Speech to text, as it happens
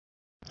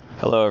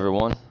Hello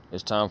everyone,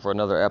 it's time for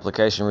another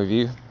application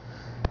review.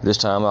 This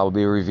time I will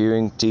be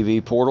reviewing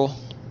TV Portal.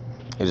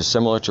 It is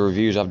similar to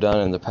reviews I've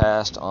done in the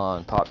past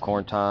on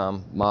Popcorn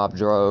Time,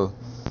 Mobdro,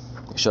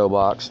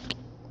 Showbox.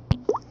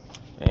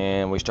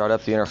 And we start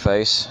up the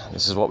interface.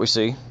 This is what we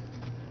see.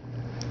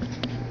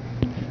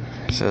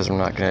 It says I'm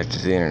not connected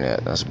to the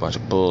internet. That's a bunch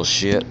of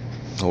bullshit.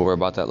 We'll worry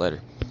about that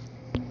later.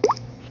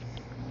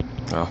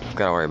 Oh, I've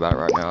got to worry about it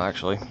right now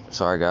actually.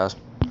 Sorry guys.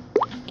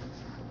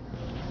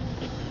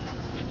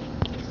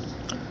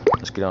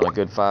 Let's get on a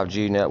good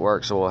 5G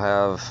network so we'll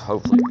have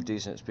hopefully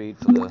decent speed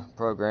for the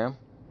program.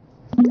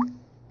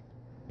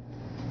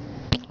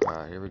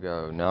 Alright, here we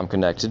go. Now I'm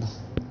connected.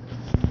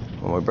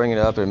 When we bring it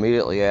up, it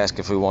immediately asks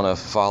if we want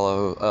to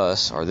follow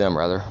us, or them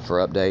rather,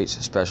 for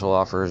updates, special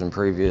offers, and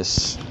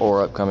previous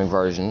or upcoming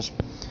versions.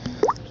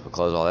 So we'll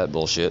close all that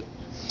bullshit.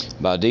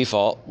 By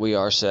default, we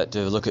are set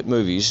to look at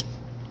movies,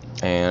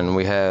 and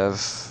we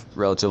have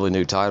relatively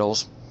new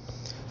titles.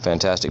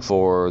 Fantastic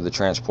Four, The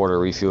Transporter,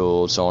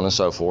 Refueled, so on and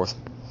so forth.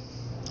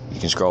 You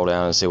can scroll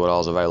down and see what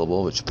all is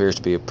available, which appears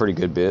to be a pretty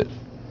good bit.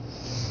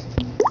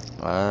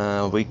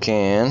 We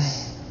can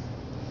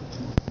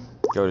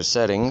go to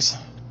settings.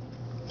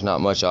 There's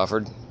not much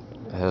offered.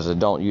 It has a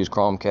don't use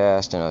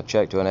Chromecast and a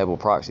check to enable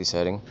proxy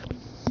setting.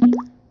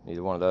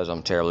 Neither one of those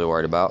I'm terribly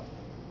worried about.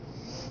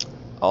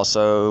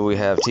 Also, we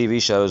have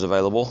TV shows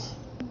available,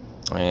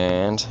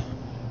 and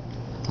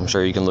I'm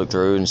sure you can look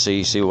through and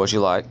see what you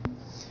like.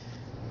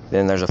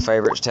 Then there's a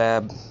favorites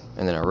tab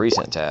and then a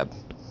recent tab.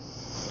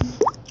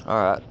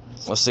 Alright,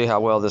 let's see how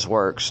well this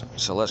works.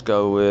 So let's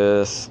go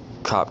with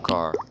Cop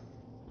Car.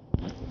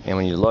 And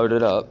when you load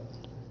it up,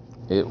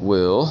 it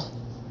will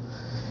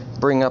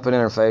bring up an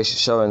interface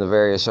showing the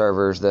various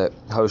servers that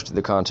hosted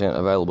the content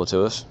available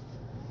to us.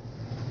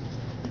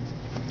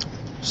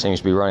 Seems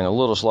to be running a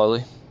little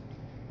slowly.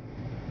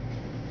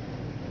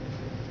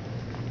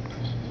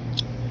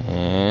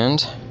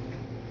 And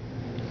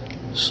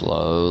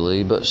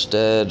slowly but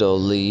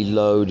steadily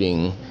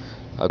loading.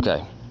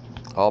 Okay.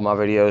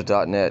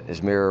 Allmyvideos.net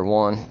is mirror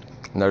 1.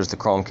 Notice the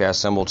Chromecast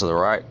symbol to the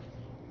right.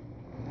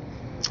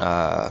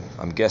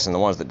 I'm guessing the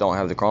ones that don't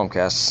have the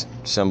Chromecast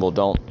symbol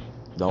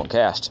don't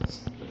cast.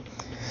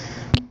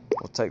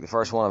 We'll take the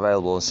first one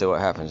available and see what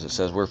happens. It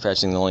says we're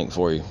fetching the link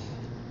for you.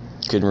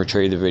 Couldn't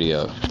retrieve the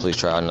video. Please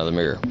try another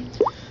mirror.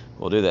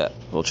 We'll do that.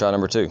 We'll try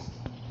number 2.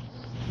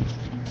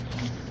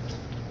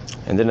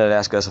 And then it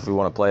asks us if we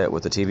want to play it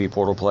with the TV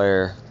Portal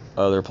player,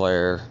 other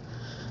player,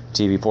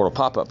 TV Portal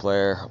pop-up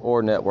player,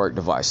 or network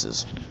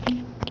devices.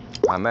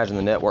 I imagine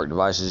the network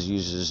devices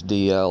uses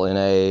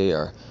DNLA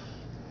or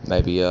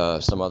maybe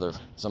some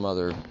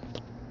other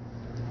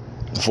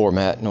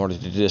format in order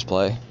to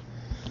display.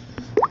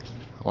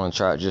 I want to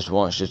try it just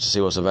once just to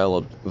see what's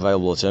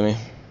available to me.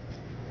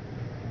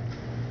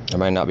 There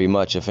may not be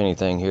much, if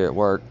anything, here at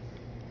work.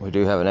 We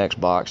do have an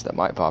Xbox that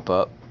might pop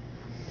up,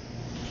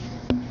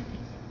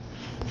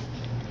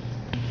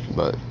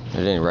 but at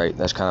any rate,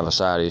 that's kind of a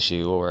side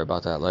issue. We'll worry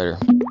about that later.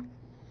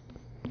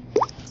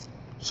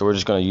 So we're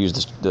just going to use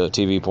the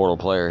TV Portal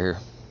player here.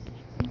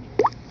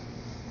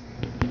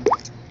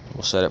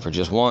 We'll set it for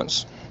just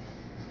once.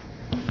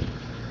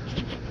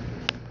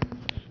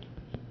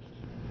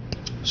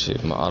 See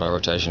if my auto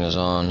rotation is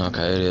on.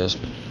 Okay, it is.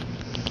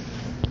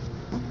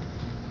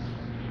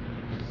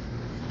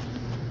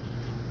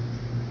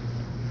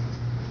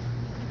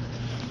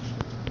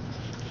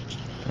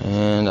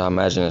 And I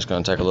imagine it's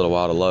going to take a little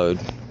while to load.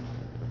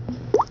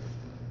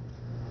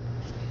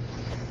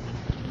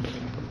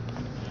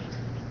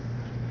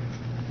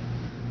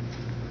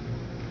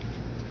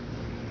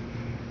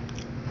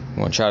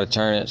 I'm going to try to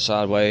turn it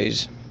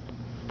sideways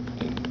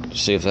to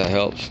see if that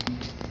helps,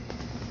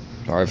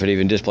 or if it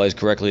even displays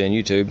correctly on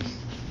YouTube.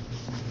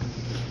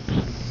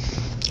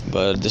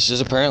 But this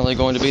is apparently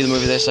going to be the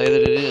movie they say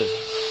that it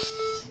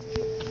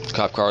is.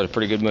 Cop Car is a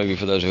pretty good movie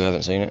for those who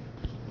haven't seen it.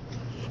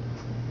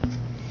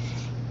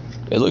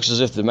 It looks as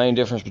if the main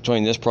difference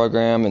between this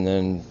program and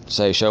then,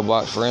 say,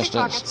 Showbox, for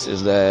instance,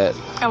 is that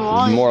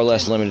you're more or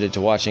less limited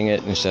to watching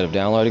it instead of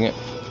downloading it.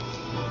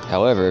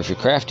 However, if you're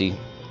crafty,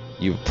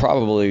 you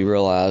probably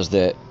realize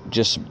that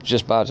just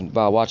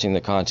by watching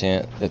the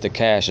content, that the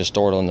cache is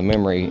stored on the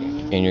memory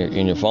in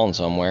your phone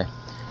somewhere.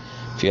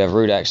 If you have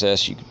root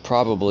access, you could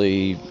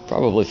probably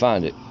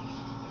find it.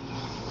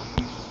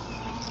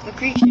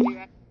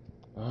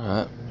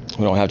 Alright,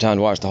 we don't have time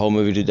to watch the whole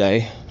movie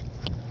today,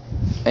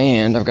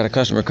 and I've got a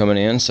customer coming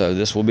in, so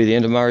this will be the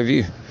end of my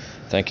review.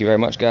 Thank you very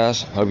much,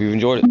 guys. Hope you've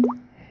enjoyed it.